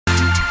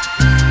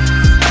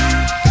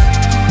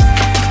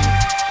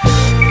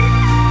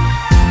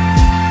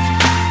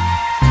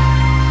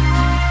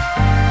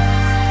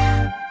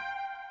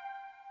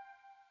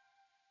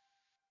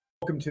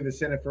to the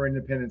Centre for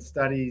Independent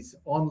Studies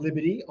on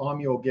Liberty. I'm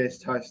your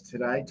guest host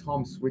today,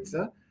 Tom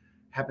Switzer,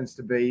 happens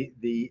to be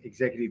the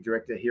Executive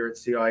Director here at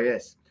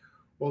CIS.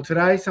 Well,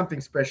 today, something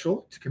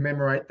special to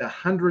commemorate the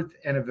 100th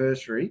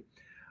anniversary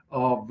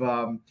of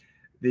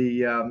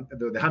the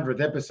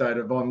 100th episode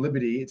of On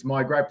Liberty. It's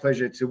my great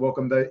pleasure to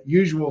welcome the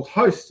usual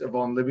host of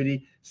On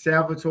Liberty,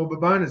 Salvatore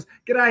Babones.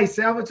 G'day,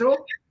 Salvatore.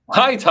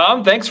 Hi,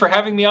 Tom. Thanks for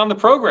having me on the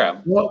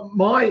program. Well,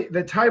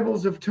 the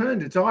tables have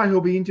turned. It's I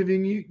who'll be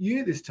interviewing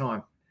you this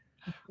time.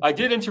 I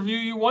did interview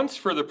you once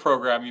for the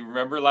program. You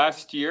remember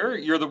last year?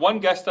 You're the one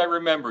guest I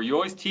remember. You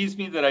always tease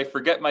me that I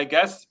forget my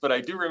guests, but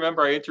I do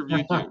remember I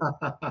interviewed you.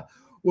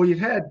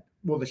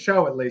 Well, the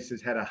show at least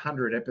has had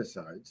 100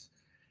 episodes,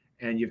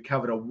 and you've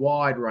covered a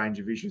wide range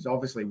of issues.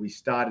 Obviously, we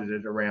started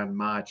it around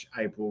March,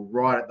 April,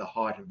 right at the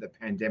height of the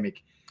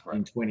pandemic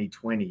in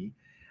 2020.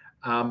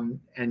 And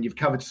you've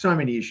covered so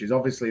many issues.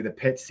 Obviously, the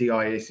pet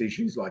CIS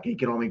issues like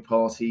economic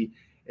policy,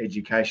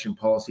 education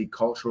policy,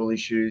 cultural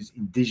issues,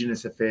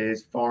 Indigenous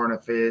affairs, foreign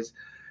affairs,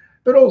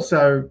 but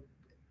also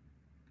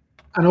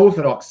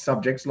unorthodox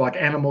subjects like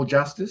animal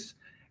justice.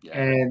 Yeah.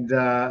 And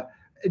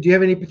do you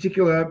have any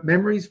particular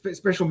memories,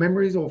 special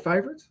memories or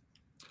favorites?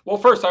 Well,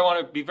 first, I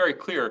want to be very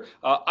clear.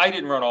 I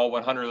didn't run all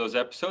 100 of those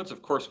episodes.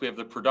 Of course, we have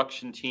the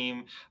production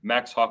team,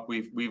 Max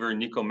Hawk-Weaver,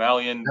 Nico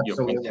Mallion,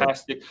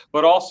 fantastic.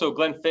 But also,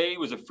 Glenn Fay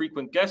was a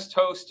frequent guest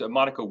host.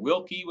 Monica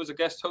Wilkie was a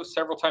guest host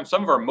several times.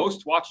 Some of our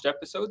most watched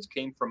episodes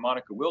came from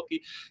Monica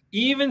Wilkie.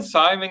 Even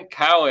Simon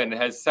Cowen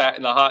has sat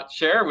in the hot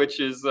chair, which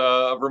is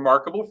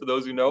remarkable for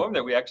those who know him,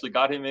 that we actually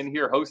got him in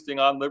here hosting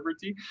On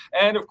Liberty.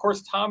 And of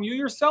course, Tom, you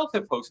yourself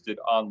have hosted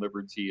On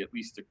Liberty at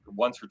least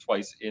once or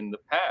twice in the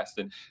past.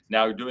 And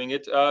now you're doing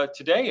it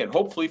today, and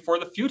hopefully for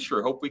the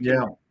future. Hope we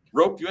can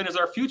rope you in as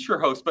our future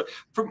host. But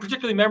from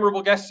particularly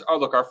memorable guests,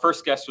 look, our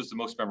first guest was the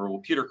most memorable.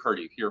 Peter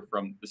Curdy here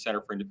from the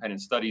Center for Independent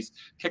Studies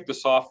kicked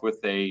us off with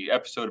a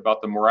episode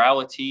about the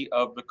morality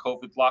of the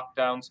COVID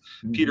lockdowns.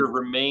 Mm-hmm. Peter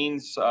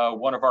remains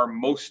one of our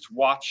most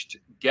watched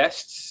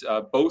guests.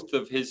 Both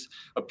of his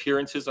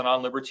appearances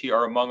on Liberty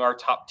are among our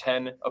top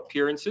 10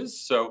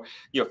 appearances. So,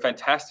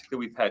 fantastically,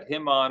 we've had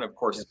him on. Of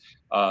course,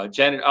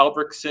 Janet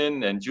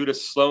Albrechtsen and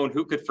Judith Sloan,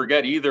 who could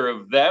forget either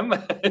of them?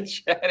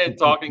 Janet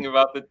talking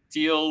about the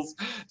teals,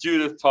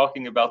 Judith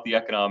talking about the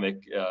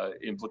economic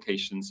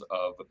implications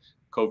of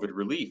COVID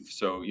relief.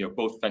 So,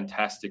 both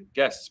fantastic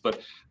guests.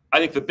 But I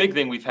think the big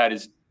thing we've had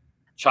is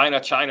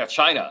China.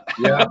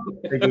 Yeah,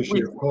 big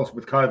issue, of course,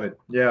 with COVID.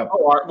 Yeah.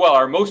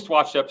 Our most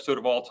watched episode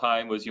of all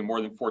time was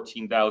more than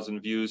 14,000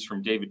 views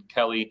from David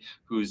Kelly,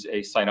 who's a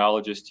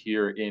sinologist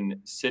here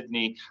in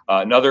Sydney.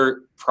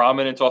 Another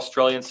prominent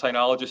Australian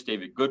sinologist,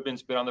 David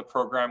Goodman's been on the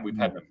program. We've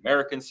had an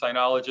American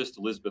sinologist,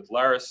 Elizabeth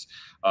Laris.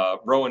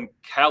 Rowan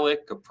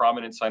Kallick, a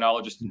prominent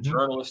sinologist and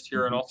journalist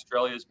here in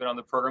Australia, has been on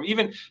the program.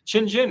 Even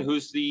Qin Jin,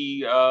 who's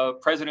the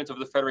president of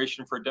the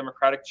Federation for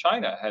Democratic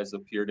China, has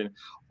appeared in.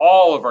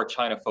 All of our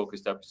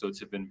China-focused episodes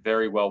have been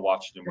very well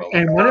watched and well.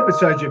 And one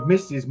episode you've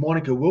missed is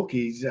Monica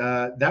Wilkie's.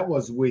 That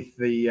was with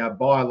the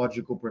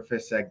biological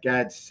professor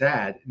Gad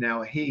Sad.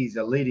 Now, he's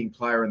a leading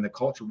player in the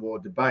culture war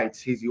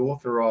debates. He's the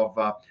author of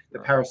The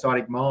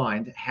Parasitic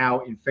Mind, How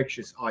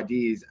Infectious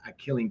Ideas Are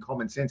Killing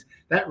Common Sense.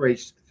 That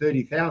reached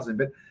 30,000.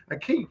 But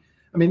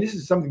this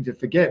is something to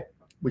forget.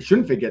 We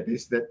shouldn't forget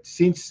this, that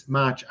since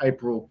March,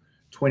 April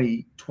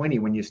 2020,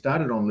 when you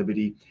started On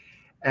Liberty,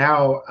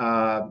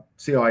 our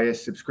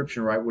CIS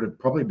subscription rate would have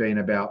probably been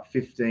about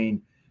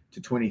 15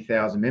 to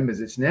 20,000 members.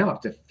 It's now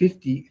up to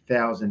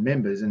 50,000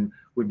 members, and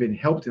we've been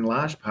helped in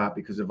large part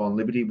because of On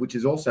Liberty, which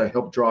has also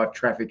helped drive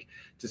traffic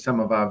to some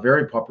of our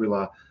very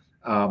popular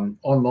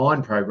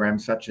online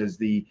programs, such as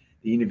the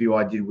interview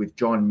I did with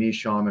John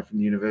Mearsheimer from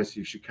the University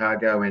of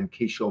Chicago and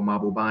Kishore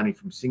Mahbubani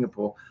from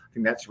Singapore. I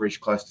think that's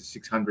reached close to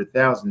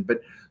 600,000.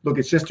 But look,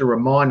 it's just a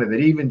reminder that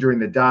even during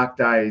the dark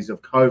days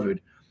of COVID,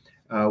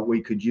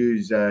 we could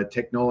use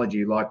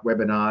technology like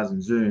webinars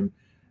and Zoom.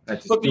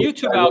 Look, the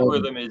YouTube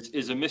algorithm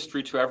is a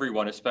mystery to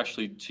everyone,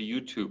 especially to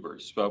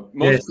YouTubers.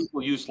 Most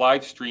people use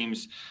live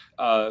streams.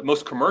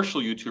 Most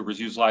commercial YouTubers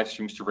use live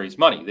streams to raise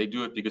money. They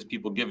do it because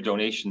people give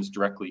donations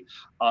directly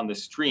on the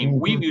stream.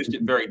 We've used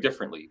it very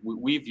differently.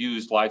 We've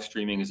used live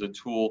streaming as a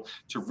tool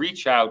to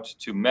reach out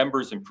to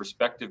members and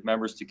prospective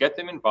members to get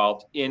them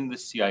involved in the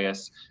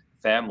CIS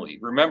family.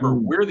 Remember,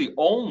 we're the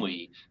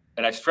only,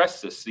 and I stress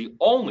this, the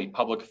only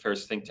public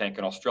affairs think tank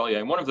in Australia,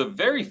 and one of the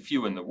very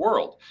few in the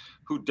world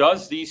who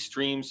does these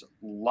streams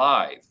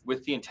live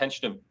with the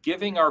intention of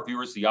giving our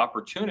viewers the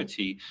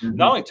opportunity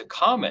not only to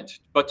comment,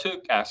 but to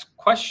ask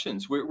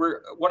questions.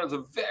 We're one of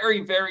the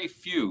very, very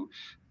few,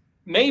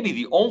 maybe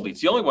the only,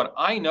 it's the only one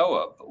I know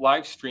of,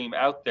 live stream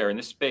out there in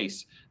this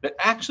space that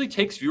actually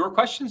takes viewer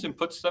questions and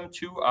puts them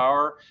to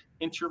our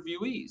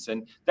interviewees.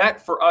 And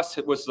that, for us,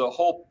 it was the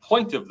whole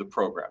point of the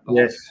program. The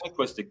whole point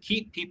was to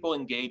keep people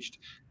engaged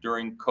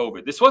during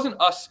COVID. This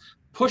wasn't us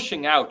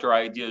pushing out our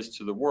ideas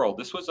to the world.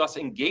 This was us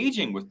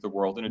engaging with the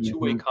world in a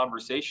two-way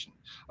conversation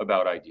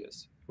about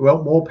ideas.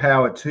 Well, more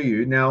power to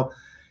you. Now,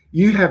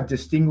 you have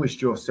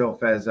distinguished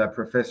yourself as a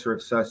professor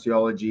of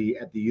sociology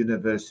at the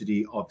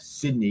University of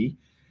Sydney.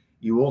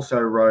 You also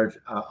wrote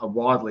a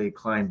widely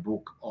acclaimed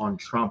book on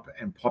Trump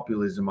and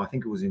populism. I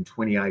think it was in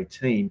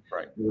 2018.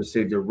 Right. You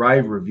received a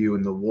rave review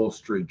in the Wall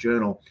Street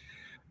Journal.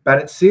 But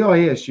at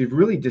CIS, you've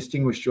really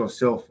distinguished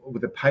yourself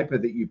with a paper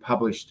that you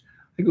published,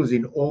 I think it was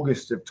in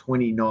August of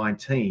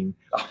 2019.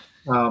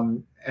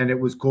 And it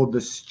was called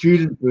The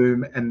Student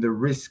Boom and the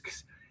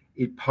Risks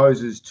It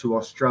Poses to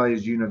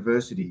Australia's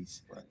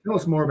Universities. Right. Tell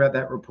us more about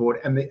that report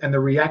and the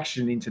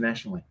reaction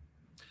internationally.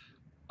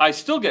 I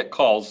still get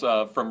calls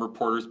from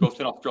reporters both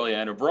in Australia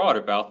and abroad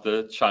about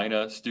the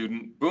China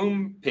student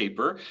boom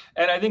paper.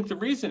 And I think the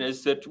reason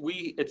is that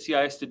we at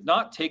CIS did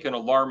not take an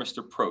alarmist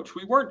approach.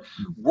 We weren't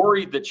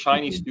worried that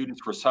Chinese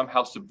students were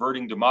somehow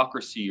subverting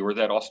democracy or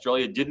that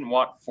Australia didn't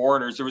want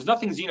foreigners. There was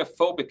nothing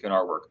xenophobic in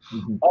our work.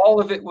 All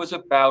of it was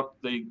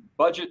about the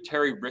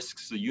budgetary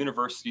risks the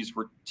universities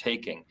were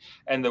taking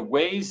and the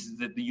ways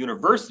that the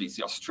universities,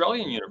 the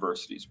Australian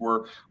universities,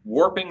 were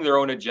warping their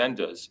own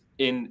agendas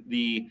in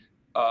the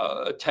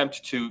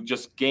attempt to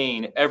just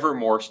gain ever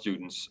more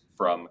students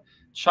from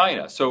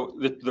China. So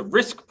the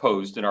risk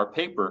posed in our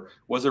paper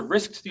was a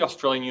risk to the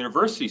Australian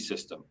university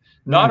system,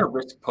 not a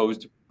risk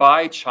posed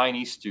by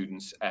Chinese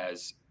students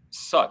as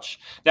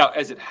such. Now,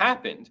 as it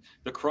happened,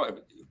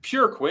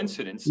 pure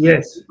coincidence.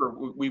 Yes,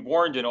 we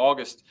warned in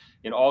August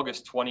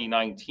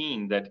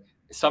 2019 that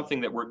something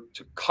that were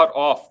to cut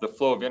off the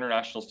flow of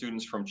international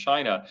students from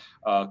China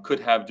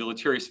could have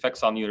deleterious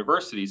effects on the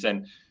universities.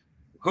 And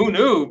who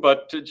knew?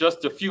 But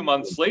just a few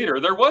months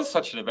later, there was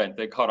such an event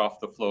that cut off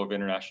the flow of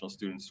international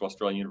students to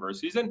Australian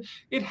universities. And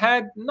it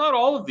had not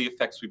all of the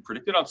effects we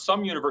predicted. On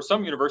some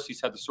universities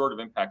had the sort of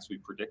impacts we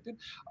predicted.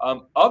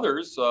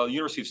 Others,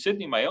 University of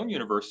Sydney, my own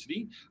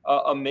university,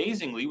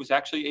 amazingly was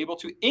actually able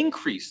to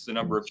increase the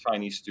number of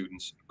Chinese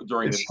students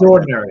during this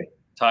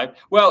time.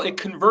 Well, it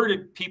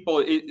converted people.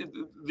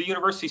 The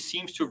university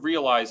seems to have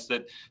realized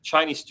that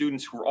Chinese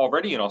students who were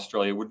already in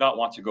Australia would not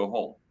want to go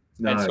home.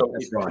 And so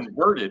it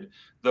converted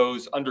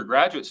those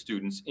undergraduate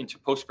students into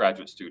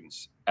postgraduate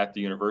students at the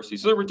university.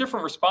 So there were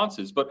different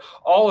responses, but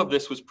all of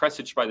this was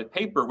presaged by the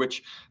paper,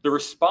 which the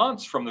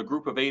response from the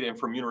Group of 8 and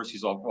from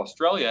universities of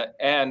Australia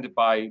and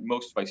by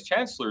most vice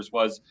chancellors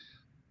was,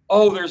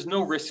 oh, there's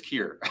no risk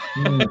here.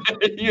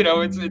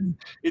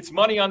 It's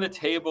money on the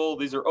table.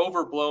 These are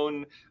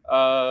overblown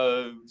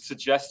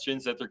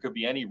suggestions that there could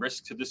be any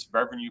risk to this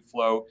revenue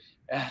flow.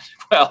 And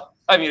well,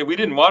 I mean, we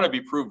didn't want to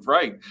be proved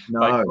right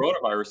by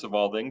coronavirus of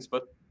all things,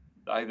 but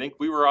I think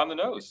we were on the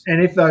nose.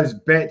 And if those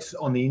bets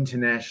on the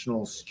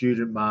international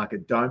student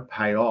market don't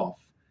pay off,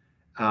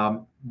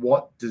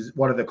 what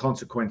are the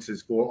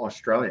consequences for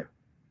Australia?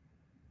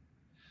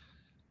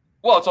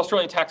 Well, it's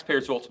Australian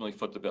taxpayers who ultimately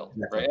foot the bill,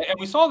 right? And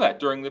we saw that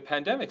during the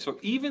pandemic. So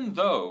even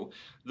though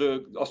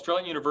the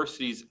Australian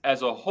universities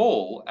as a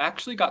whole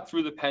actually got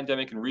through the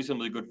pandemic in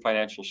reasonably good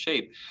financial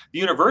shape, the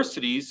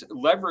universities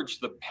leveraged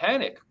the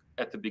panic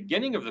at the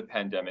beginning of the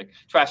pandemic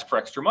to ask for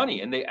extra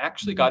money. And they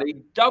actually got a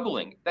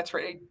doubling. That's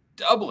right, a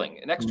doubling,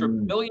 an extra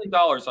 $1 billion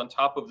on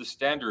top of the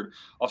standard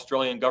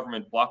Australian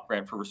government block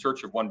grant for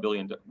research of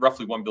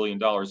roughly $1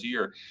 billion a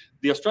year.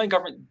 The Australian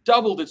government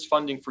doubled its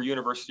funding for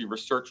university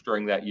research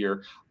during that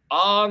year,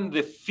 on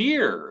the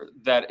fear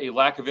that a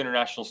lack of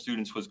international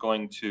students was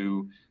going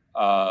to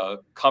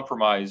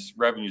compromise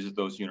revenues at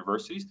those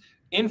universities.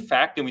 In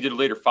fact, and we did a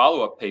later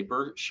follow-up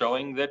paper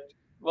showing that,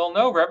 well,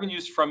 no,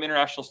 revenues from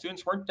international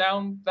students weren't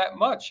down that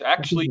much.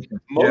 Actually,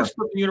 most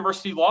of the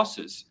university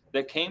losses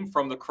that came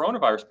from the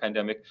coronavirus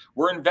pandemic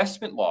were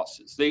investment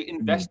losses. They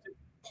invested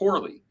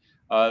poorly.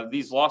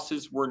 These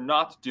losses were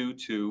not due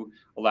to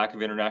a lack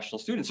of international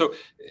students. So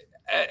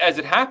as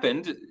it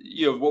happened,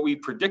 what we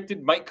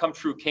predicted might come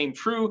true came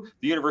true.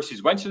 The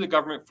universities went to the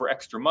government for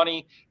extra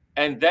money,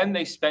 and then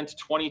they spent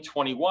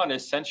 2021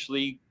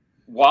 essentially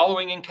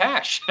wallowing in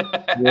cash.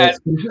 Yes.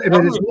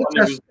 But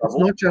it's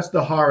not just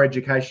the higher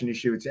education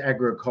issue, it's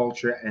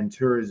agriculture and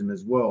tourism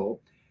as well.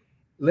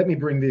 Let me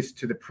bring this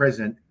to the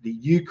present. The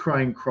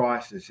Ukraine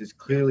crisis has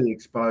clearly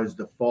exposed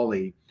the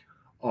folly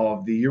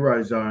of the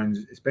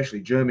Eurozone's, especially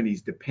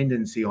Germany's,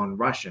 dependency on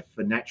Russia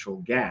for natural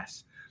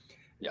gas.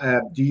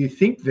 Do you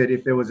think that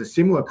if there was a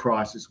similar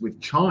crisis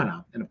with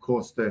China, and of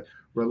course the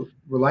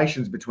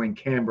relations between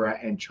Canberra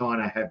and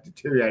China have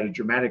deteriorated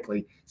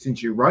dramatically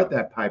since you wrote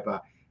that paper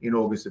in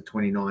August of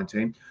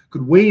 2019,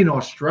 could we in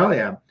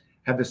Australia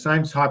have the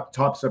same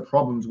types of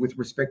problems with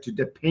respect to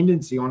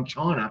dependency on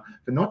China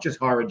for not just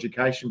higher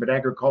education, but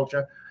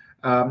agriculture,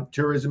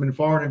 tourism and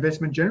foreign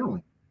investment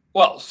generally?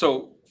 Well,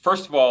 so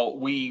first of all,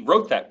 we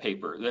wrote that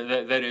paper.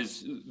 That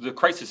is, the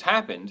crisis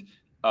happened.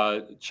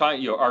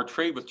 China, our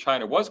trade with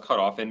China was cut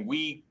off, and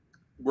we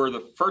were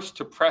the first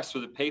to press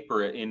with a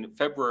paper in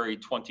February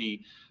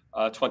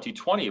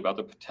 2020 about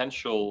the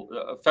potential,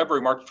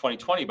 March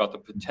 2020 about the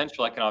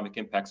potential economic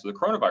impacts of the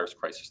coronavirus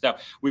crisis. Now,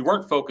 we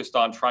weren't focused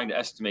on trying to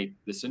estimate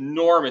this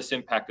enormous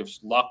impact of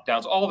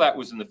lockdowns. All of that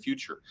was in the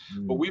future.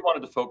 What we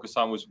wanted to focus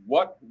on was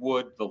what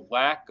would the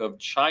lack of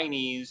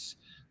Chinese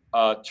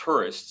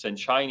tourists and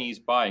Chinese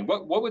buying,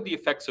 what would the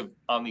effects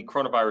on the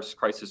coronavirus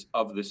crisis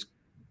of this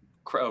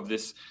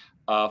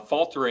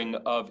faltering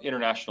of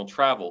international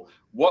travel,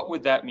 what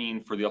would that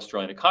mean for the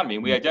Australian economy?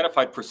 And we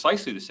identified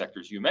precisely the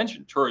sectors you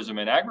mentioned, tourism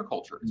and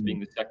agriculture, as being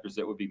the sectors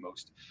that would be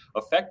most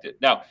affected.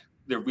 Now,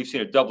 we've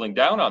seen a doubling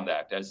down on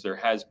that, as there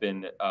has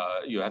been,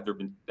 have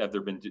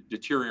there been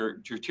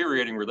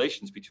deteriorating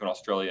relations between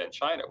Australia and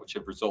China, which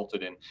have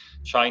resulted in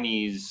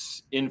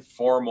Chinese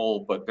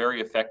informal but very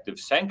effective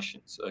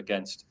sanctions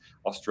against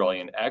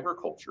Australian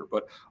agriculture.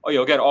 But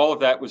again, all of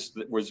that was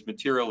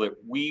material that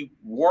we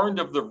warned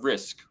of the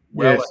risk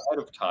well ahead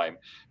of time.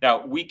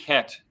 Now, we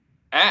can't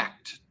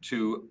act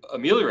to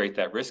ameliorate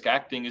that risk.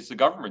 Acting is the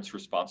government's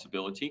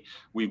responsibility.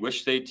 We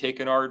wish they'd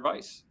taken our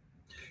advice.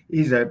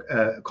 Here's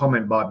a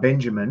comment by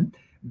Benjamin.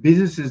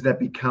 Businesses that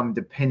become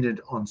dependent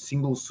on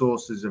single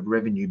sources of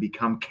revenue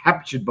become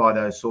captured by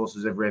those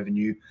sources of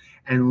revenue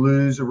and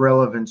lose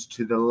relevance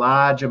to the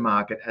larger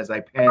market as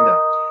they pander.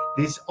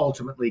 This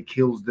ultimately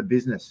kills the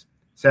business.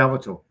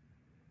 Salvatore.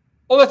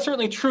 Well, that's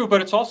certainly true,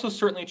 but it's also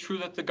certainly true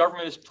that the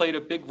government has played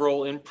a big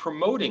role in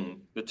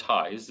promoting the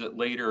ties that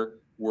later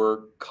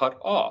were cut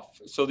off.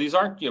 So these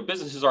aren't,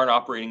 businesses aren't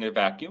operating in a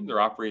vacuum. They're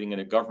operating in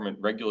a government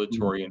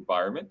regulatory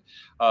environment.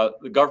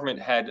 The government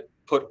had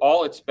put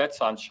all its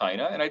bets on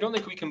China, and I don't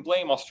think we can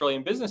blame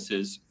Australian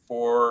businesses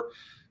for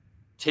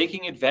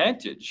taking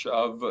advantage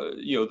of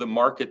the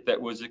market that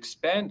was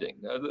expanding.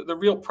 The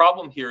real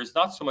problem here is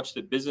not so much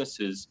that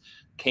businesses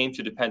came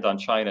to depend on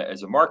China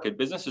as a market.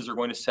 Businesses are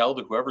going to sell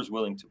to whoever's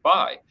willing to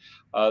buy.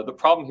 The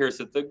problem here is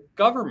that the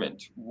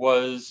government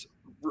was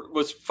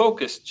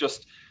focused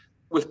just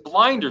with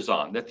blinders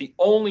on, that the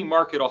only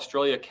market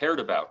Australia cared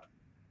about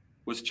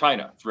was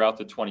China throughout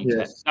the 2010s.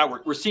 Yes.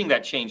 Now we're seeing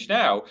that change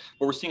now,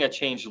 but we're seeing that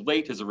change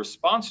late as a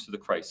response to the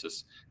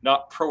crisis,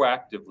 not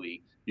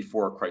proactively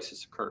before a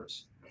crisis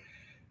occurs.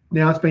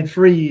 Now, it's been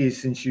 3 years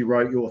since you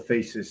wrote your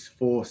thesis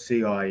for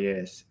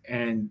CIS.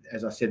 And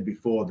as I said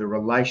before, the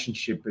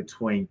relationship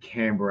between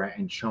Canberra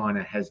and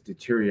China has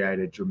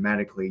deteriorated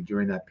dramatically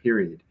during that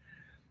period.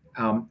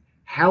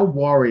 How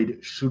worried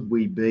should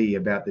we be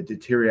about the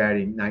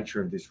deteriorating nature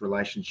of this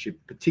relationship,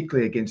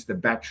 particularly against the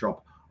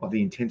backdrop of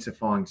the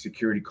intensifying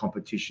security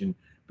competition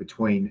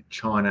between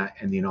China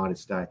and the United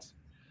States?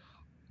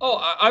 Oh,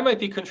 I might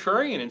be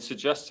contrarian and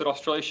suggest that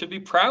Australia should be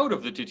proud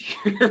of the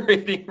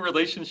deteriorating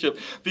relationship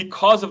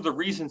because of the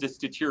reasons it's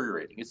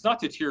deteriorating. It's not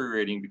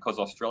deteriorating because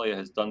Australia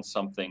has done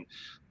something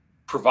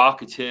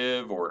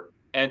provocative or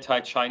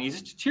anti-Chinese.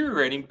 It's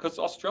deteriorating because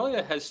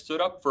Australia has stood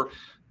up for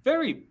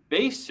very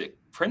basic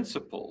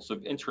principles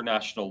of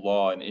international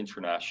law and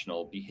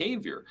international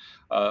behavior.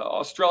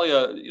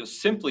 Australia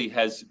simply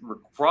has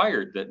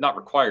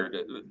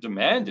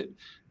demanded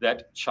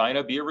that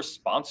China be a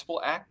responsible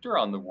actor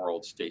on the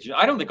world stage. And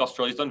I don't think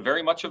Australia's done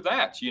very much of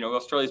that.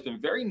 Australia's been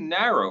very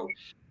narrow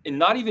in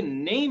not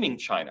even naming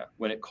China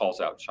when it calls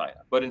out China,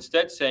 but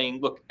instead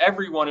saying, look,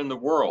 everyone in the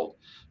world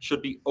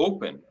should be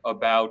open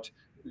about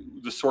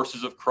the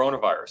sources of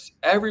coronavirus.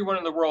 Everyone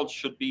in the world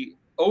should be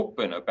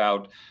open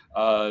about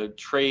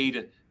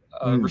trade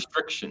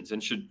restrictions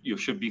and should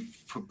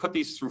put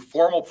these through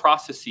formal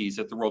processes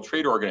at the World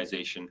Trade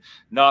Organization,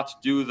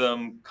 not do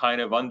them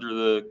kind of under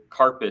the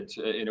carpet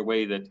in a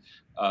way that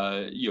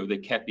they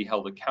can't be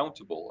held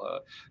accountable.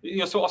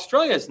 So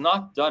Australia has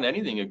not done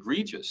anything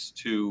egregious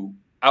to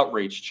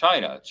outrage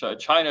China.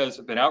 China's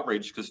been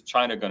outraged because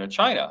China gonna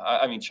China.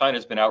 I mean,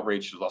 China's been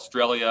outraged with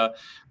Australia,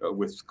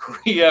 with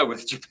Korea,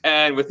 with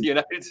Japan, with the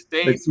United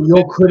States. But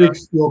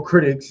your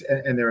critics,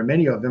 and there are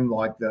many of them,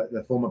 like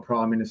the former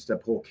Prime Minister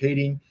Paul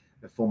Keating,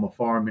 the former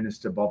Foreign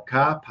Minister Bob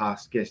Carr,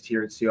 past guest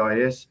here at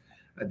CIS,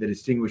 the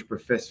distinguished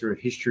Professor of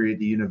History at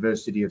the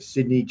University of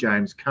Sydney,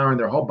 James Curran.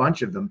 There are a whole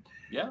bunch of them.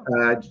 Yeah.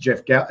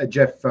 Jeff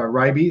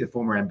Raby, the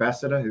former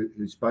ambassador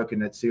who's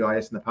spoken at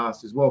CIS in the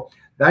past as well.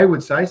 They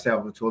would say,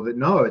 Salvatore, that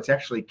no, it's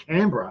actually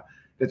Canberra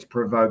that's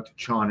provoked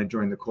China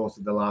during the course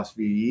of the last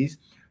few years.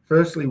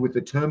 Firstly, with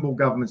the Turnbull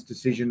government's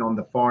decision on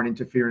the foreign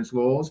interference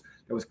laws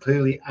that was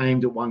clearly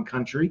aimed at one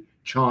country,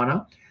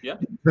 China. Yeah.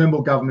 The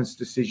Turnbull government's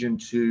decision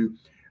to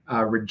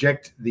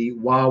reject the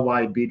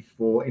Huawei bid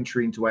for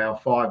entry into our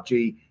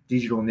 5G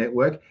digital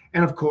network.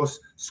 And of course,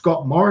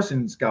 Scott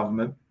Morrison's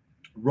government,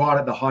 right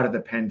at the height of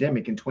the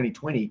pandemic in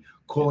 2020,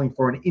 calling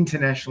for an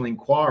international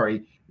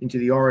inquiry into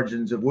the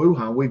origins of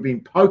Wuhan. We've been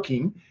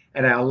poking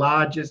in the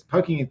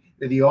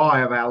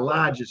eye of our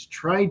largest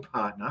trade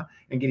partner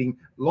and getting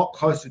a lot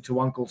closer to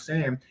Uncle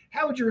Sam.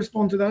 How would you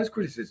respond to those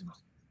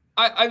criticisms?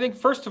 I think,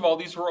 first of all,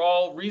 these were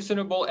all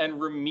reasonable and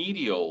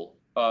remedial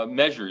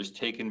measures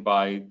taken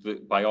by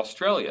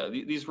Australia.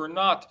 These were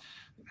not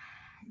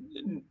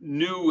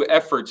new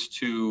efforts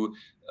to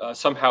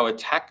somehow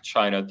attack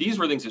China. These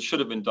were things that should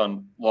have been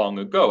done long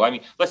ago. I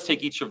mean, let's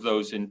take each of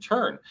those in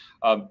turn.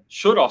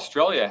 Should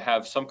Australia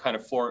have some kind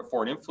of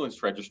foreign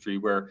influence registry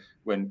where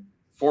when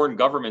foreign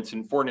governments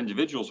and foreign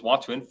individuals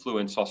want to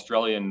influence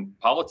Australian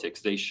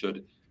politics, they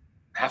should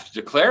have to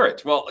declare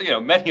it? Well,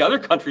 many other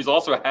countries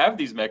also have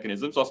these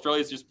mechanisms.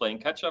 Australia is just playing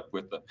catch up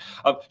with them.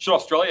 Should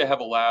Australia have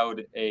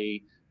allowed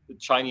a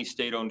Chinese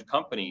state-owned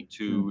company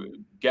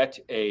to get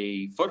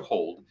a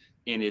foothold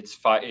in its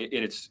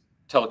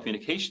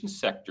telecommunications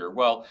sector?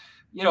 Well,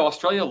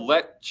 Australia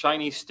let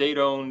Chinese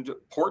state-owned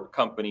port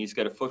companies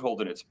get a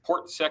foothold in its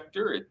port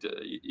sector.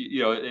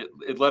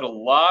 It let a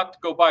lot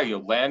go by,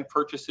 land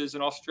purchases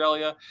in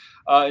Australia,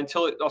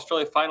 until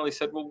Australia finally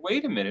said, well,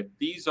 wait a minute,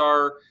 these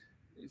are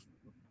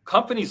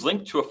companies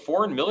linked to a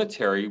foreign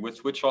military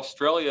with which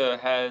Australia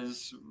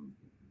has,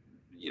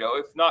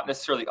 if not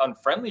necessarily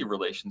unfriendly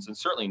relations, and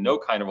certainly no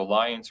kind of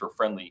alliance or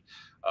friendly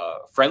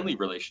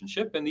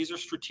relationship. And these are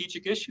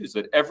strategic issues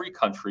that every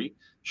country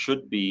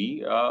should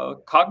be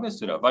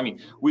cognizant of. I mean,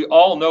 we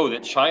all know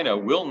that China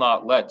will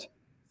not let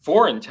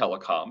foreign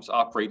telecoms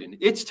operate in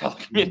its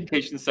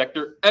telecommunications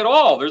sector at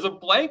all. There's a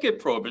blanket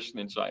prohibition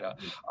in China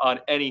on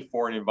any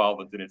foreign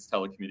involvement in its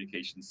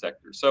telecommunications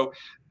sector. So,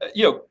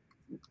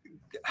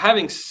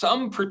 having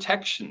some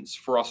protections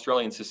for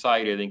Australian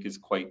society, I think, is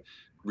quite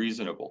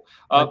reasonable.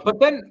 But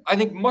then I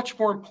think much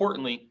more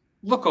importantly,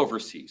 look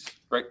overseas,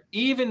 right?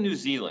 Even New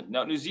Zealand.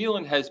 Now, New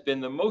Zealand has been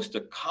the most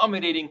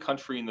accommodating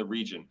country in the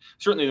region,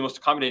 certainly the most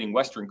accommodating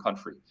Western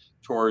country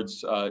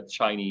towards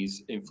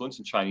Chinese influence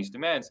and Chinese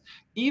demands.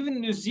 Even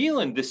New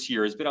Zealand this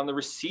year has been on the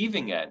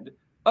receiving end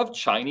of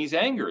Chinese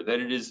anger, that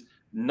it is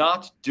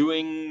not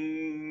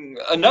doing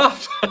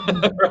enough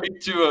right,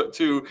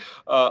 to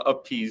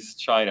appease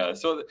China.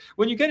 So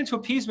when you get into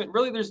appeasement,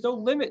 really, there's no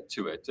limit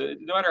to it,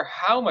 no matter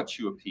how much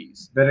you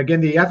appease. But again,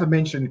 the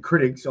aforementioned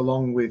critics,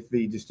 along with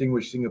the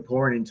distinguished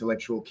Singaporean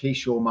intellectual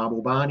Kishore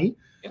Mahbubani,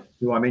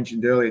 who I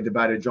mentioned earlier,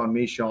 debated John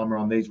Mearsheimer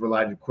on these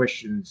related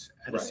questions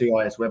at a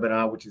CIS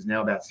webinar, which is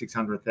now about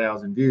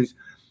 600,000 views.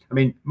 I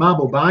mean,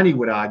 Mahbubani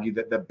would argue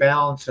that the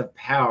balance of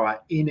power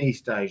in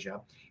East Asia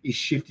is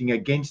shifting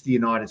against the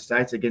United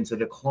States, against a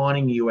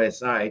declining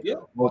USA,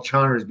 while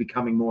China is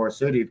becoming more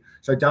assertive.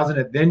 So doesn't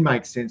it then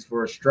make sense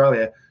for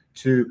Australia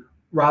to,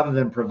 rather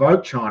than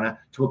provoke China,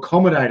 to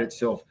accommodate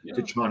itself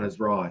to China's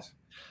rise?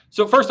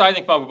 So first, I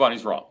think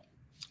Mahbubani's wrong.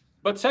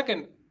 But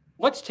second,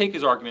 let's take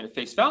his argument at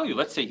face value.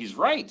 Let's say he's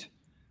right.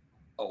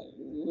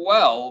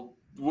 Well,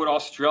 would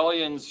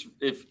Australians,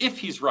 if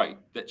he's right,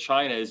 that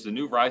China is the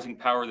new rising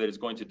power that is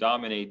going to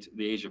dominate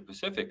the Asia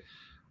Pacific,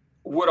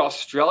 would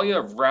Australia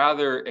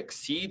rather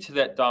accede to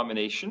that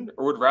domination,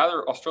 or would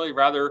Australia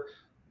rather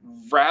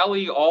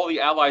rally all the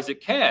allies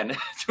it can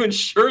to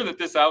ensure that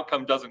this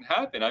outcome doesn't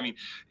happen? I mean,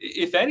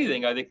 if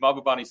anything, I think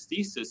Mahbubani's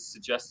thesis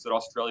suggests that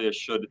Australia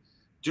should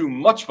do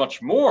much,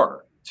 much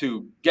more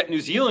to get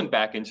New Zealand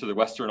back into the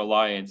Western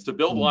alliance, to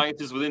build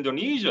alliances with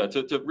Indonesia,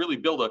 to really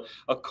build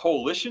a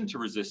coalition to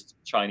resist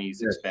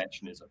Chinese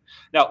expansionism.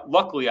 Now,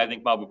 luckily, I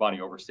think Mahbubani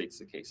overstates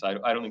the case. I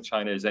don't think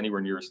China is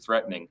anywhere near as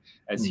threatening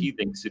as he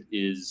thinks it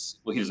is.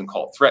 Well, he doesn't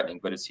call it threatening,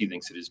 but as he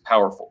thinks it is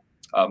powerful.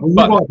 You've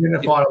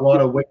identified a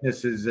lot of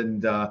weaknesses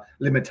and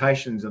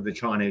limitations of the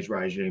Chinese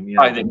regime.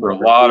 I think there are a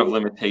lot of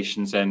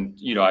limitations, and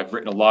I've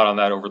written a lot on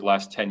that over the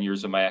last 10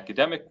 years of my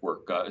academic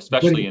work,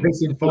 especially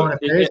in Foreign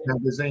Affairs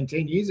magazine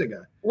 10 years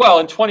ago. Well,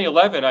 in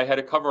 2011, I had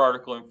a cover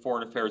article in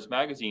Foreign Affairs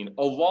magazine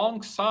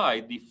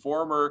alongside the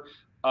former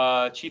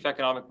chief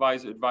economic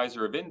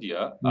advisor of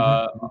India,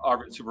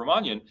 Arvind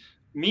Subramanian,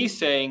 me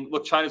saying,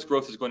 look, China's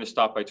growth is going to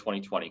stop by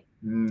 2020.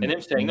 And him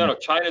saying, no,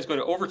 China is going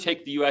to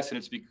overtake the US and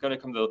it's going to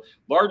become the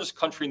largest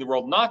country in the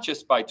world, not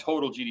just by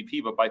total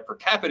GDP, but by per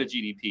capita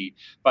GDP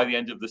by the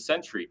end of the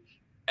century.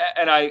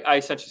 And I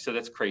essentially said,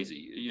 that's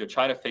crazy.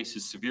 China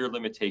faces severe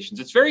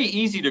limitations. It's very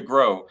easy to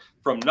grow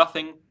from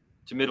nothing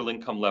to middle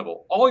income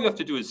level. All you have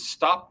to do is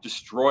stop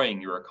destroying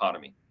your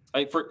economy.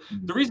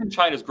 The reason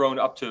China's grown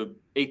up to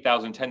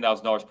 $8,000,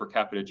 $10,000 per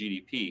capita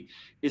GDP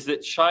is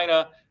that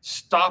China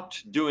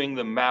stopped doing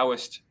the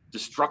Maoist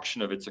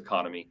destruction of its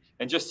economy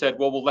and just said,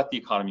 well, we'll let the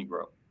economy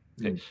grow.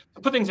 Okay.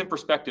 To put things in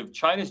perspective,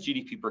 China's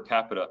GDP per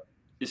capita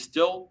is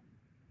still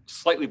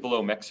slightly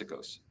below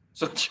Mexico's.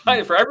 So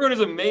China, for everyone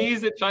who's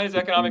amazed at China's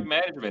economic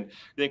management,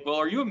 you think, well,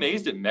 are you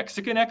amazed at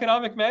Mexican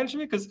economic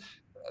management? Because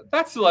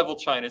that's the level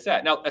China's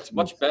at. Now, that's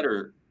much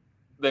better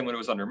than when it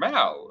was under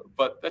Mao,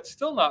 but that's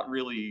still not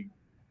really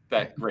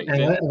that great.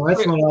 And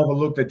let's not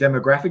overlook the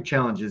demographic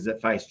challenges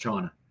that face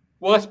China.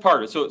 Well, that's part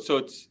of it.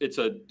 So it's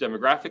a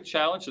demographic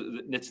challenge.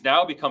 It's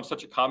now become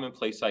such a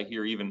commonplace. I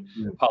hear even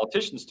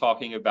politicians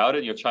talking about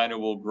it. China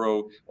will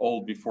grow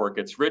old before it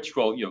gets rich.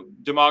 Well,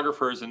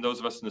 demographers and those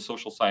of us in the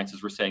social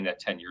sciences were saying that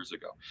 10 years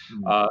ago.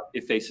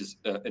 It faces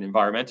an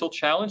environmental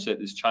challenge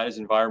that is China's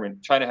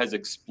environment. China has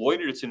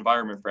exploited its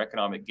environment for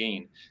economic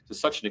gain to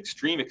such an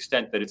extreme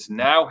extent that it's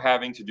now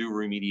having to do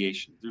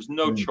remediation. There's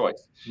no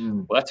choice.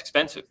 Well, that's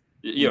expensive.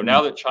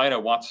 Now that China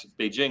wants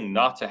Beijing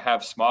not to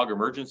have smog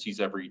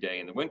emergencies every day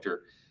in the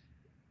winter,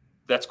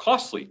 that's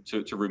costly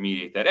to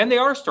remediate that. And they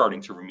are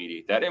starting to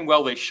remediate that. And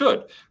well, they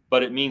should.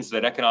 But it means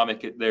that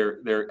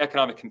their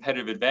economic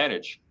competitive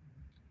advantage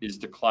is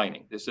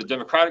declining. There's the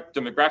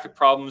demographic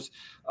problems,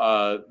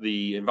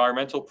 the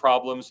environmental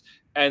problems.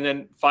 And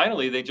then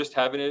finally, they just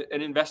have an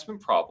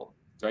investment problem,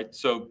 right?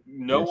 So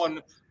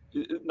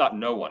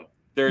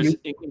there's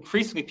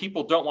increasingly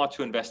people don't want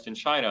to invest in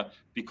China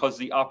because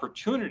the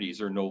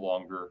opportunities are no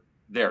longer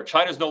there.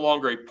 China is no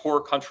longer a poor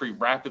country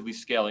rapidly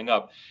scaling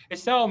up.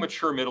 It's now a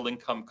mature middle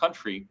income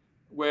country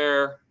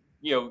where,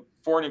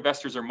 foreign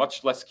investors are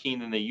much less keen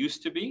than they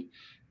used to be.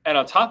 And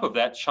on top of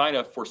that,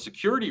 China, for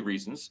security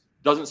reasons,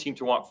 doesn't seem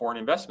to want foreign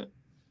investment.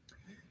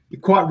 You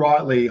quite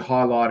rightly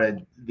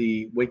highlighted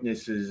the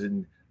weaknesses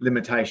and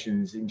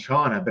limitations in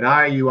China, but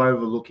are you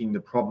overlooking the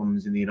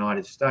problems in the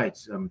United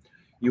States?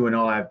 You and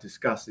I have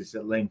discussed this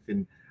at length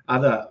in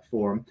other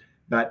forums,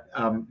 but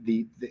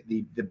the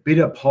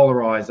bitter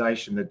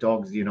polarization that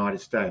dogs the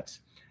United States.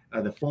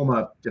 The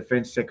former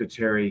Defense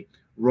Secretary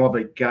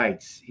Robert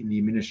Gates in the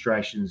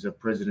administrations of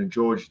President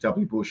George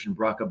W. Bush and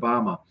Barack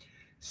Obama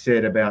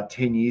said about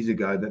 10 years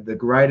ago that the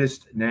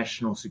greatest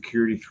national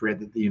security threat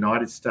that the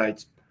United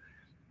States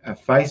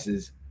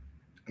faces,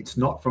 it's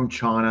not from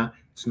China,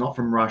 it's not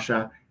from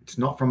Russia, it's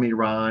not from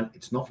Iran,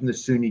 it's not from the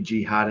Sunni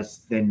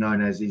jihadists, then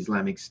known as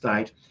Islamic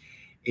State.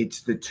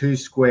 It's the 2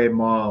 square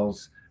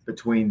miles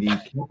between the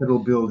Capitol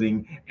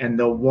building and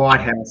the White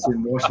House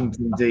in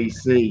Washington,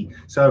 D.C.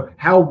 So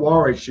how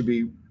worried should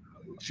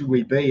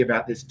we be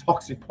about this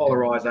toxic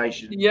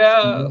polarization?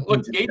 Yeah,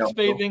 look, Gates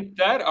may think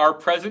that. Our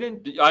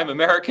president, I'm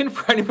American,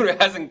 for anyone who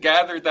hasn't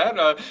gathered that,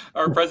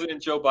 our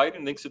president, Joe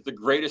Biden, thinks that the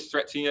greatest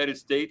threat to the United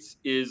States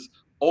is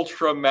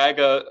ultra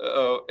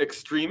MAGA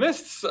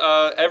extremists.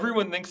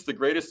 Everyone thinks the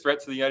greatest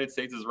threat to the United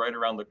States is right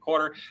around the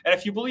corner. And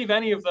if you believe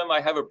any of them, I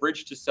have a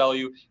bridge to sell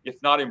you,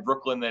 if not in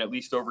Brooklyn, then at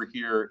least over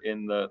here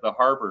in the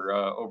harbor,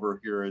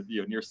 over here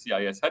near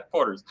CIS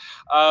headquarters.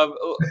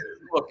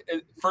 Look,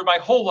 for my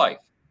whole life,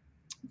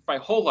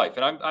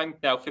 and I'm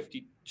now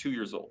 52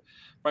 years old.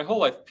 My whole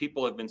life,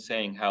 people have been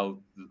saying how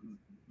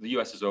the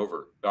U.S. is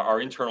over.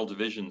 Our internal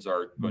divisions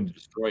are going to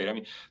destroy it. I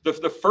mean,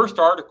 the first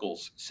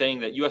articles saying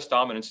that U.S.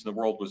 dominance in the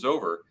world was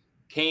over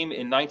came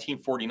in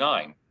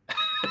 1949,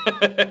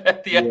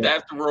 at the end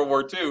after World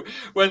War II,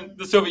 when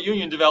the Soviet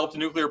Union developed a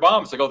nuclear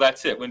bomb. It's like, oh,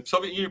 that's it. When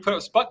Soviet Union put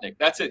up Sputnik,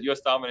 that's it.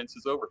 U.S. dominance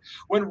is over.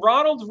 When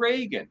Ronald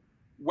Reagan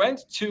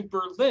went to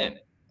Berlin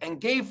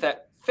and gave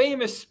that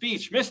famous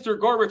speech, Mr.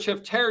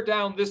 Gorbachev, tear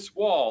down this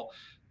wall,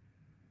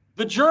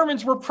 the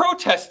Germans were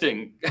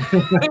protesting.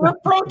 They were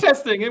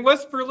protesting in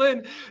West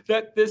Berlin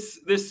that this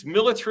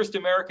militarist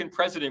American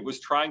president was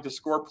trying to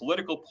score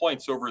political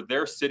points over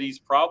their city's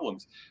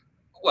problems.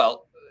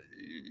 Well,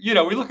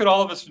 we look at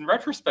all of this in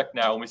retrospect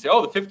now and we say,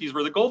 oh, the 50s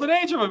were the golden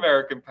age of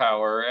American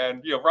power.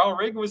 And, Ronald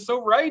Reagan was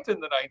so right in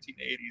the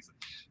 1980s.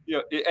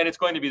 And it's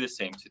going to be the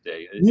same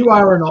today. You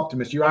are an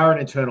optimist. You are an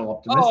eternal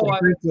optimist. Oh,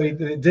 frankly,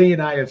 the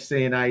DNA of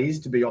CNA is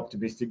to be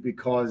optimistic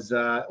because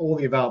all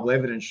the available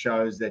evidence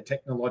shows that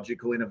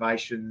technological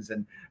innovations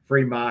and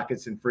free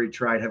markets and free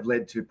trade have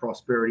led to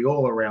prosperity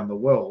all around the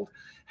world.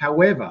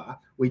 However,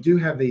 we do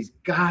have these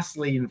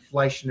ghastly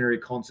inflationary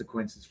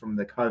consequences from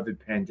the COVID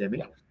pandemic.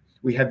 Yeah.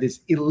 We have this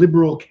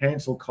illiberal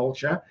cancel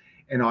culture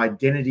and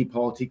identity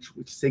politics,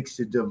 which seeks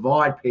to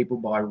divide people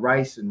by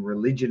race and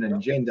religion and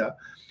gender.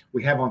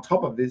 We have on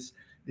top of this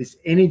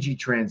energy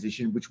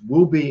transition, which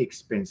will be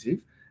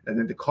expensive. And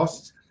then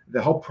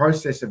the whole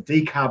process of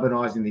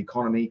decarbonizing the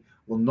economy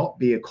will not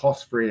be a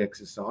cost-free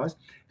exercise.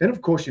 Then,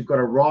 of course, you've got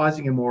a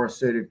rising and more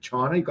assertive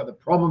China. You've got the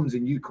problems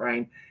in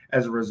Ukraine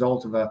as a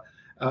result of a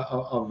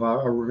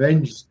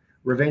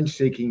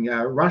revenge-seeking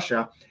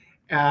Russia.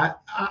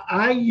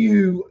 Are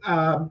you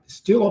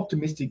still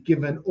optimistic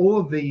given all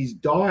of these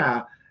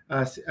dire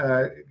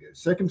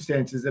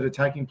circumstances that are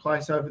taking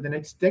place over the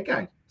next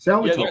decade?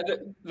 Salvatore.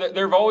 Yeah,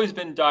 there have always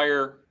been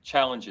dire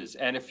challenges.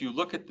 And if you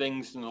look at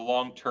things in the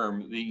long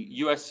term, the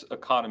U.S.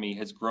 economy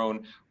has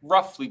grown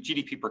roughly,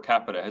 GDP per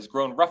capita has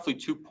grown roughly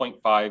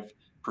 2.5%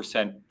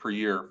 per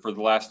year for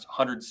the last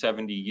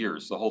 170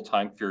 years, the whole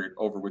time period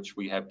over which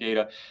we have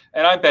data.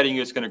 And I'm betting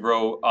it's going to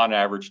grow on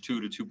average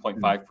 2 to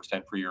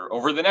 2.5% per year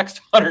over the next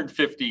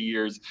 150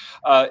 years.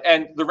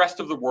 And the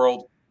rest of the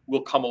world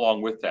will come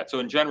along with that. So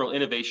in general,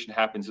 innovation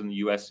happens in the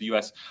U.S. The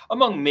U.S.,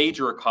 among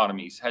major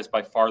economies, has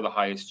by far the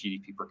highest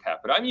GDP per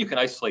capita. I mean, you can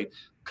isolate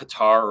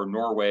Qatar or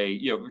Norway,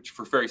 which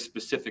for very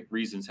specific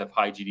reasons have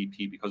high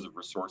GDP because of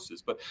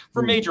resources. But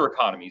for major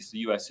economies, the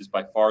U.S. is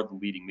by far the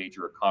leading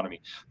major economy.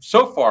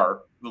 So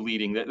far, the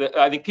leading,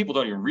 I think people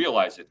don't even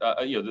realize it.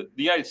 The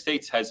United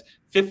States has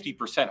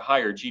 50%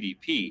 higher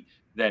GDP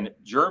than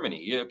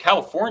Germany.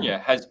 California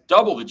has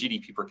double the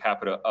GDP per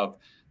capita of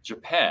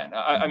Japan.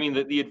 I mean,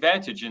 the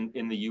advantage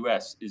in the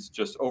U.S. is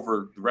just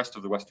over the rest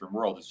of the Western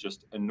world is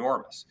just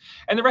enormous.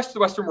 And the rest of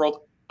the Western world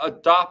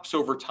adopts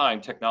over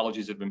time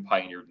technologies that have been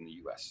pioneered in the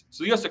U.S.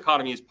 So the U.S.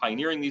 economy is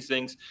pioneering these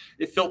things.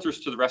 It filters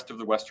to the rest of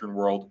the Western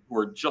world who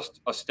are just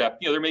a step,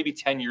 they're maybe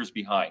 10 years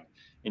behind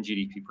in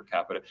GDP per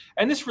capita.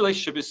 And this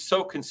relationship is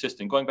so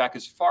consistent, going back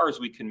as far as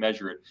we can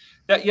measure it,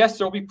 that yes,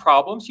 there'll be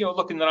problems.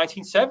 Look, in the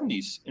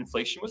 1970s,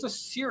 inflation was a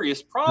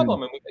serious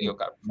problem. And we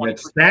got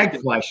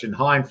stagflation,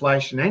 high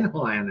inflation and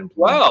high unemployment.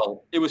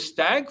 Well, it was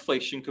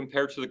stagflation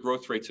compared to the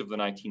growth rates of the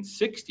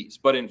 1960s.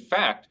 But in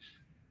fact,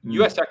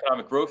 U.S.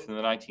 economic growth in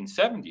the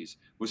 1970s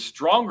was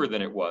stronger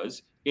than it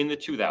was in the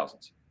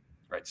 2000s.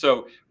 Right.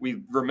 So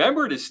we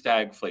remember it as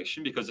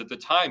stagflation because at the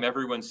time,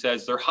 everyone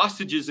says they're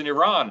hostages in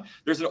Iran.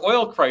 There's an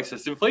oil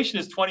crisis. Inflation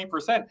is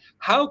 20%.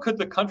 How could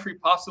the country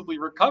possibly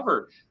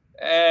recover?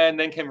 And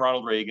then came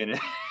Ronald Reagan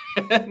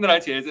in the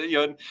 1980s.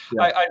 You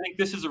know, I think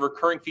this is a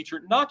recurring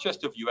feature, not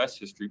just of U.S.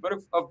 history, but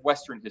of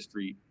Western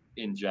history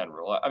in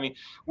general. I mean,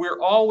 we're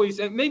always,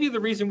 and maybe the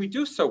reason we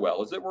do so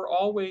well is that we're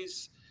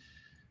always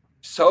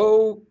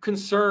so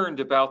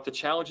concerned about the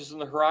challenges on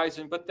the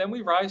horizon, but then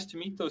we rise to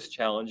meet those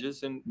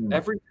challenges, and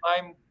every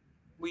time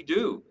we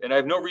do. And I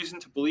have no reason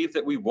to believe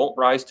that we won't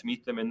rise to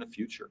meet them in the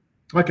future.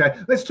 Okay,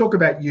 let's talk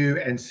about you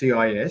and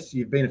CIS.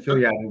 You've been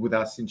affiliated with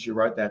us since you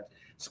wrote that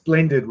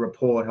splendid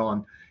report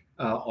on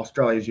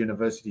Australia's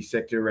university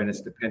sector and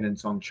its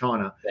dependence on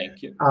China.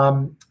 Thank you.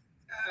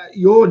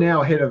 You're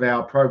now head of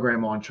our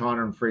program on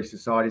China and free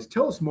societies.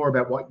 Tell us more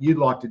about what you'd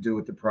like to do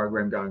with the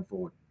program going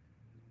forward.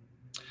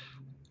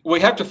 We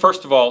have to,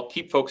 first of all,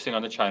 keep focusing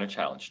on the China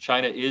challenge.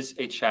 China is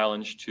a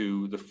challenge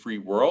to the free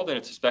world, and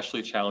it's especially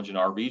a challenge in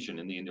our region,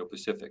 in the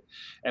Indo-Pacific.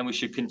 And we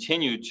should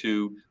continue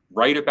to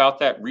write about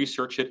that,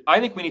 research it. I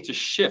think we need to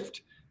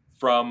shift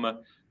from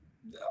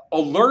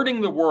alerting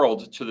the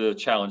world to the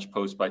challenge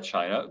posed by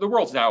China. The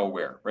world's now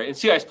aware, right? And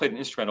CIS played an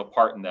instrumental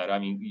part in that. I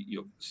mean,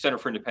 Center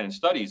for Independent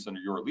Studies under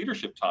your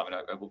leadership, Tom, and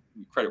I will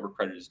credit where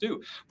credit is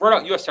due, brought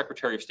out U.S.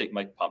 Secretary of State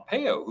Mike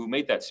Pompeo, who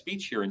made that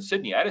speech here in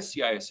Sydney at a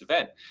CIS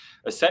event,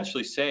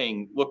 essentially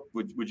saying, look,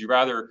 would you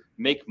rather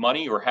make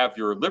money or have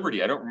your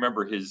liberty? I don't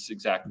remember his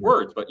exact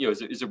words, but,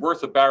 is it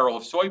worth a barrel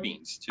of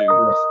soybeans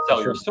to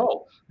sell your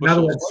soul? In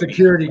other words,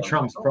 security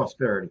trumps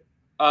prosperity.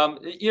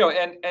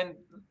 And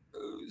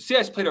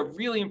CIS played a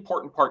really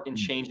important part in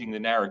changing the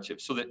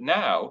narrative, so that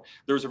now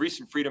there's a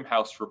recent Freedom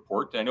House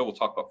report, and I know we'll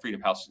talk about Freedom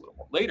House a little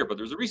more later, but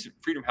there's a recent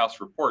Freedom House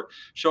report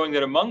showing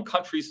that among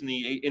countries in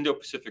the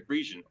Indo-Pacific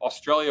region,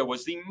 Australia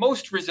was the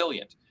most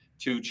resilient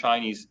to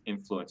Chinese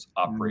influence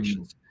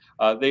operations.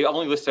 They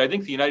only listed, I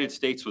think the United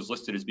States was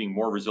listed as being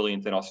more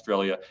resilient than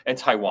Australia, and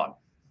Taiwan,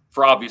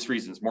 for obvious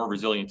reasons, more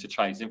resilient to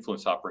Chinese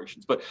influence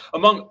operations. But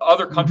among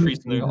other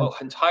countries in the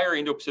entire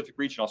Indo-Pacific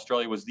region,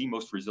 Australia was the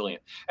most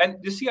resilient.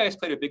 And the CIS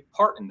played a big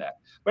part in that.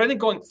 But I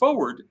think going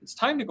forward, it's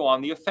time to go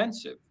on the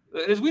offensive.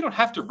 As we don't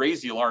have to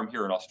raise the alarm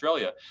here in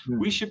Australia.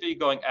 We should be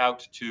going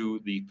out to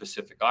the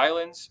Pacific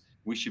Islands.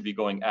 We should be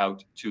going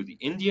out to the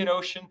Indian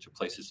Ocean, to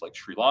places like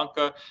Sri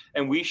Lanka.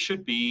 And we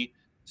should be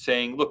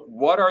saying, look,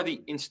 what are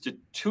the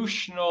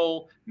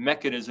institutional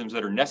mechanisms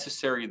that are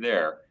necessary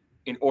there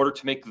in order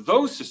to make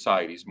those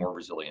societies more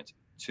resilient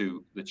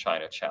to the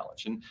China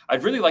challenge? And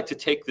I'd really like to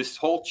take this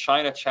whole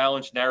China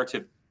challenge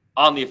narrative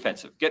on the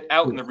offensive, get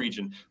out in the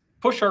region,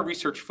 push our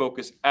research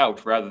focus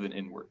out rather than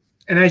inward.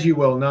 And as you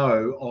well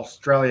know,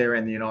 Australia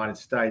and the United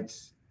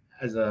States,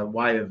 as a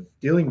way of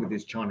dealing with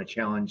this China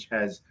challenge,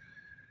 has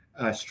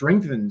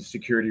strengthened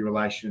security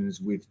relations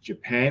with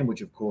Japan,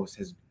 which of course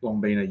has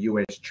long been a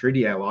US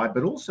treaty ally,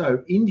 but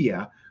also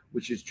India,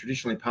 which is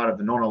traditionally part of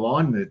the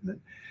non-aligned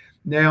movement.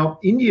 Now,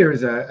 India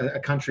is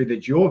a country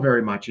that you're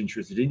very much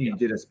interested in. You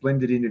did a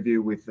splendid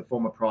interview with the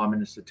former Prime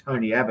Minister,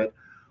 Tony Abbott,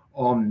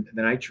 on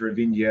the nature of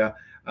India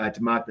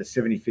to mark the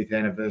 75th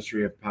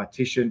anniversary of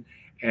partition.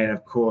 And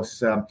of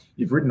course,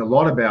 you've written a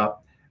lot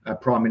about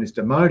Prime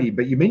Minister Modi,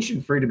 but you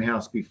mentioned Freedom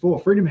House before.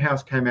 Freedom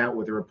House came out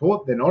with a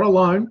report, they're not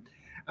alone,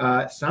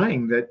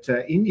 saying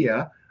that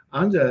India,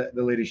 under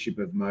the leadership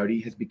of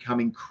Modi, has become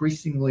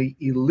increasingly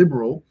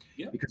illiberal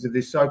because of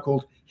this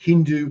so-called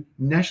Hindu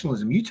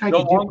nationalism. You take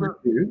a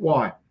different view.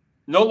 Why?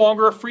 No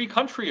longer a free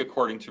country,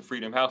 according to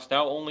Freedom House.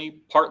 Now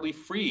only partly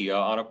free,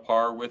 on a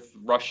par with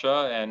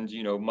Russia and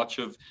much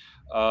of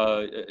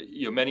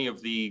many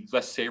of the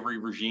less savory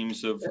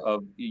regimes of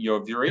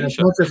Eurasia. And it's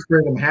not just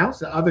Freedom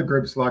House. Other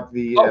groups like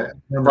the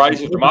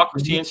Varieties of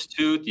Democracy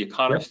Institute, the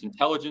Economist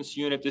Intelligence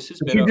Unit. This has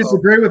been. You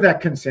disagree with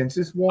that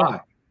consensus?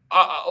 Why?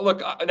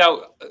 Look,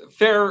 now,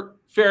 fair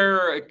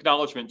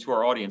acknowledgement to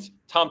our audience.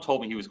 Tom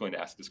told me he was going to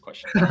ask this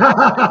question. So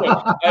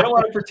I don't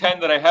want to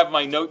pretend that I have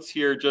my notes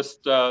here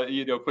just,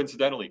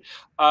 coincidentally.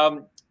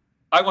 I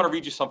want to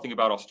read you something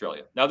about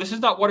Australia. Now, this is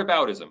not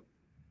whataboutism.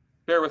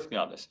 Bear with me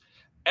on this.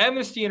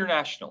 Amnesty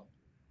International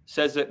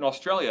says that in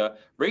Australia,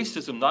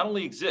 racism not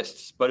only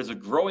exists, but is a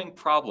growing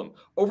problem.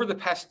 Over the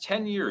past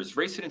 10 years,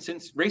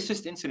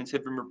 racist incidents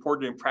have been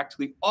reported in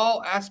practically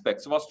all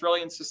aspects of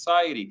Australian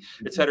society,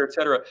 et cetera, et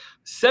cetera.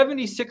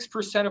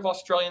 76% of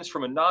Australians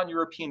from a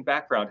non-European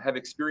background have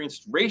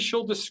experienced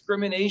racial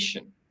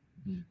discrimination.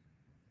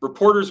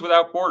 Reporters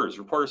Without Borders,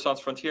 Reporters Sans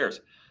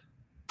Frontières.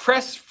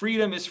 Press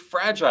freedom is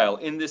fragile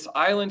in this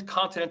island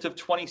continent of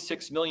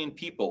 26 million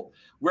people,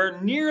 where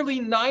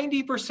nearly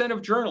 90%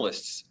 of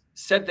journalists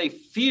said they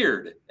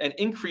feared an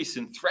increase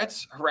in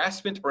threats,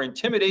 harassment, or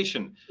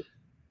intimidation,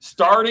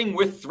 starting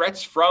with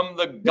threats from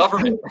the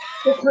government.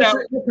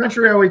 What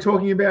country are we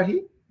talking about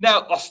here?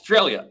 Now,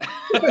 Australia.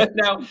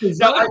 now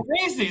I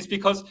raise these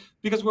because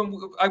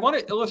when I want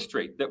to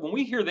illustrate that when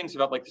we hear things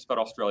about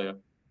Australia,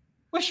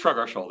 we shrug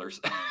our shoulders.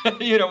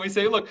 We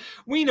say, look,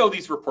 we know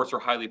these reports are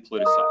highly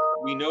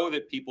politicized. We know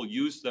that people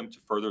use them to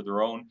further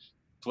their own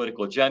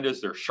political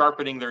agendas. They're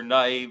sharpening their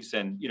knives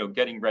and,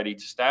 getting ready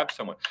to stab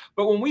someone.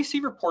 But when we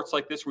see reports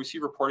like this, we see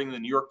reporting in the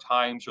New York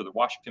Times or the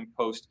Washington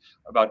Post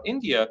about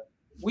India,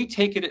 we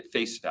take it at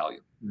face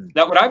value.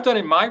 Now, what I've done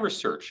in my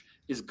research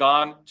is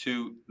gone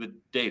to the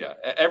data.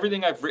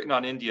 Everything I've written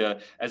on India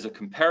as a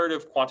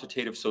comparative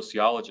quantitative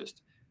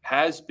sociologist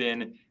has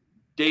been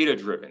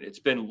data-driven. It's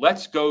been,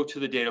 let's go to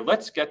the data,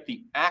 let's get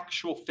the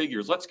actual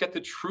figures, let's get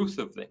the truth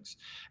of things.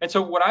 And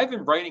so what I've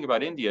been writing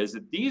about India is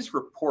that these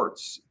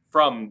reports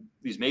from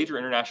these major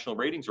international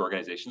ratings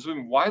organizations have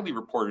been widely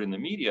reported in the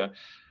media,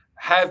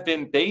 have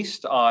been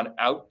based on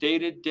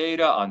outdated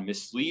data, on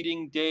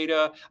misleading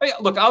data.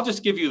 Look, I'll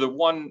just give you the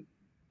one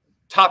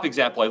top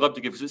example I love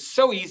to give because it's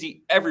so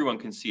easy, everyone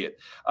can see it.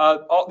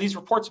 All these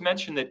reports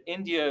mention that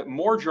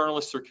more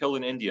journalists are killed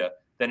in India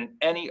than in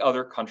any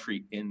other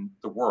country in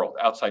the world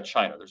outside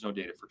China. There's no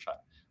data for China.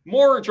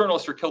 More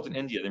journalists are killed in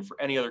India than for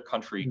any other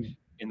country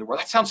in the world.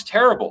 That sounds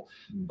terrible.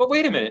 But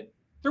wait a minute,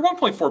 there are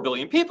 1.4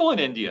 billion people in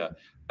India.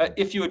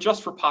 If you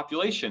adjust for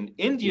population,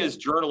 India's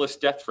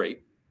journalist death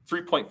rate,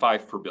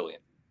 3.5 per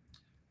billion.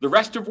 The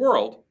rest of the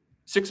world,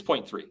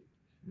 6.3.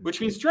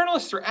 Which means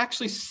journalists are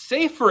actually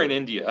safer in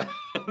India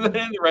than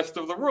in the rest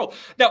of the world.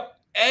 Now,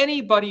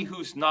 anybody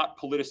who's not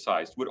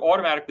politicized would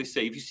automatically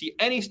say, if you see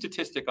any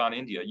statistic on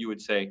India, you would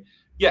say,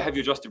 yeah, have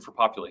you adjusted for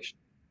population?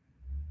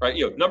 Right?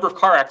 Number of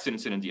car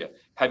accidents in India,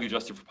 have you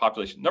adjusted for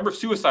population? Number of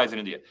suicides in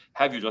India,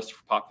 have you adjusted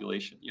for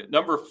population?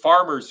 Number of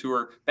farmers who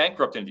are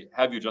bankrupt in India,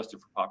 have you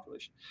adjusted for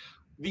population?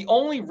 The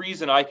only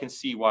reason I can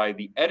see why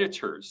the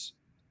editors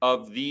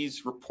of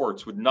these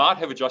reports would not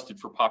have adjusted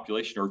for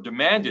population or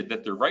demanded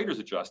that their writers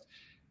adjust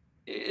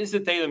is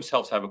that they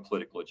themselves have a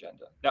political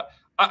agenda. Now,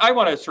 I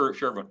want to assure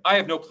everyone, I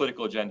have no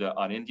political agenda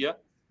on India.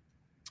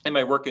 In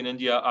my work in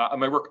India,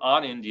 my work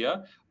on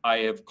India, I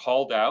have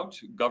called out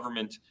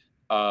government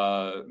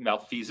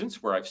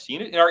malfeasance where I've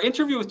seen it. In our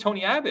interview with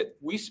Tony Abbott,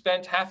 we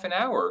spent half an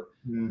hour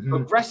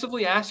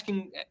aggressively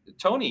asking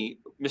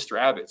Mr.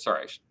 Abbott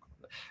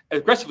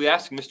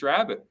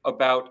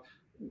about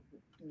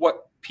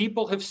what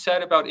people have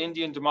said about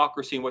Indian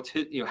democracy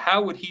and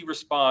how would he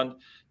respond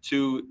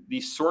to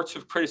these sorts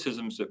of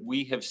criticisms that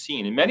we have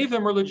seen. And many of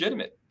them are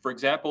legitimate. For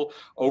example,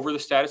 over the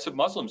status of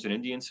Muslims in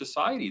Indian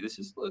society. This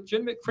is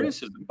legitimate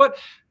criticism. But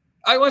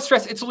I want to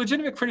stress it's a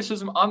legitimate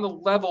criticism on the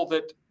level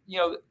that,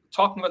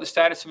 talking about the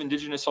status of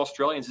Indigenous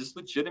Australians is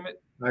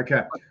legitimate.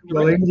 Okay.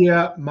 Well,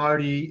 India,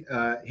 Modi,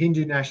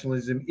 Hindu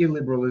nationalism,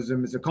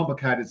 illiberalism is a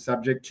complicated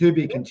subject to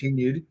be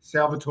continued.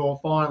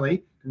 Salvatore,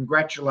 finally,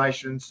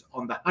 congratulations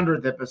on the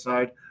 100th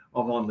episode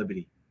of On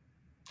Liberty.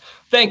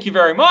 Thank you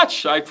very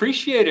much. I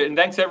appreciate it. And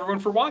thanks everyone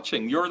for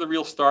watching. You're the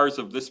real stars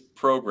of this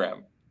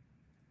program.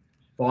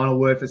 Final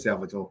word for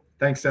Salvatore.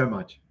 Thanks so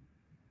much.